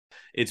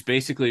It's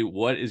basically,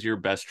 what is your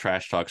best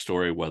trash talk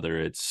story, whether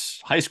it's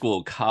high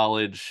school,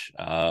 college,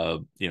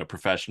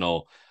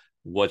 professional.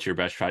 What's your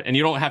best trash? And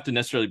you don't have to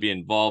necessarily be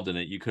involved in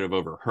it. You could have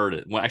overheard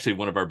it. Well, actually,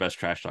 one of our best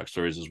trash talk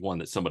stories is one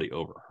that somebody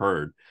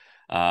overheard.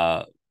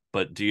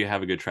 But do you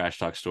have a good trash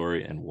talk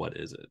story, and what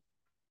is it?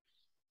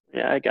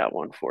 Yeah, I got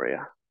one for you.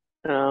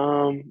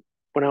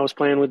 When I was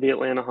playing with the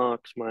Atlanta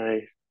Hawks,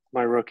 my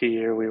rookie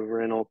year, we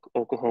were in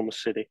Oklahoma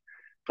City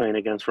playing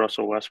against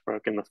Russell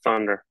Westbrook and the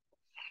Thunder.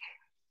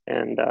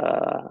 And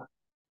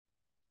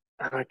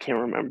I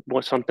can't remember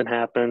what something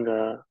happened.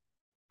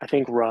 I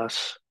think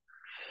Russ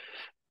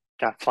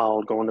got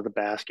fouled going to the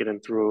basket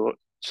and threw.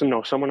 So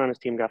no, someone on his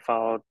team got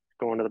fouled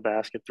going to the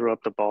basket, threw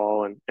up the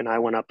ball, and I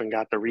went up and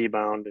got the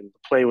rebound, and the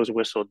play was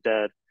whistled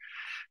dead.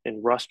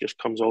 And Russ just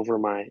comes over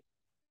my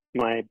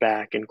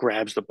back and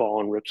grabs the ball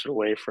and rips it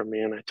away from me.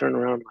 And I turn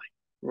around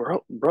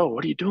like, bro,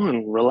 what are you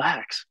doing?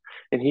 Relax.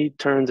 And he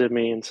turns at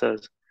me and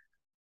says,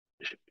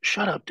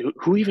 shut up, dude.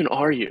 Who even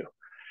are you?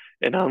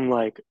 And I'm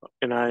like,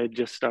 and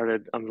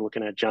I'm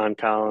looking at John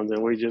Collins,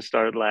 and we just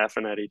started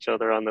laughing at each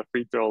other on the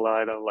free throw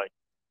line. I'm like,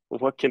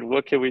 what can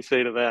we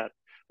say to that?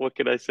 What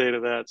can I say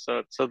to that?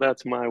 So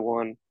that's my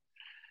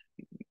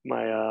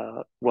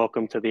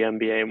welcome to the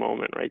NBA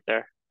moment right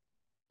there.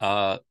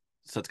 Uh,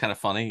 so it's kind of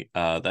funny.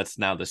 That's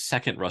now the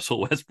second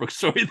Russell Westbrook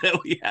story that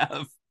we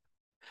have.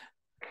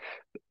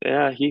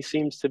 Yeah, he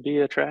seems to be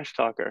a trash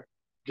talker,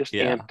 just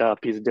Yeah. amped up.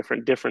 He's a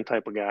different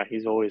type of guy.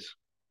 He's always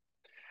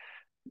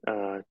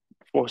uh,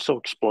 so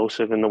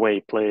explosive, and the way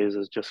he plays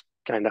is just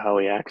kind of how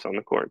he acts on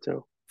the court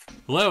too.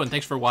 Hello, and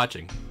thanks for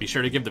watching. Be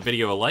sure to give the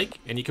video a like,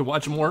 and you can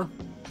watch more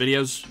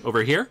videos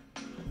over here.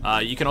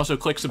 You can also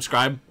click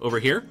subscribe over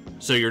here,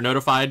 so you're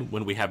notified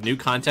when we have new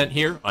content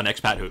here on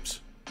Expat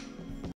Hoops.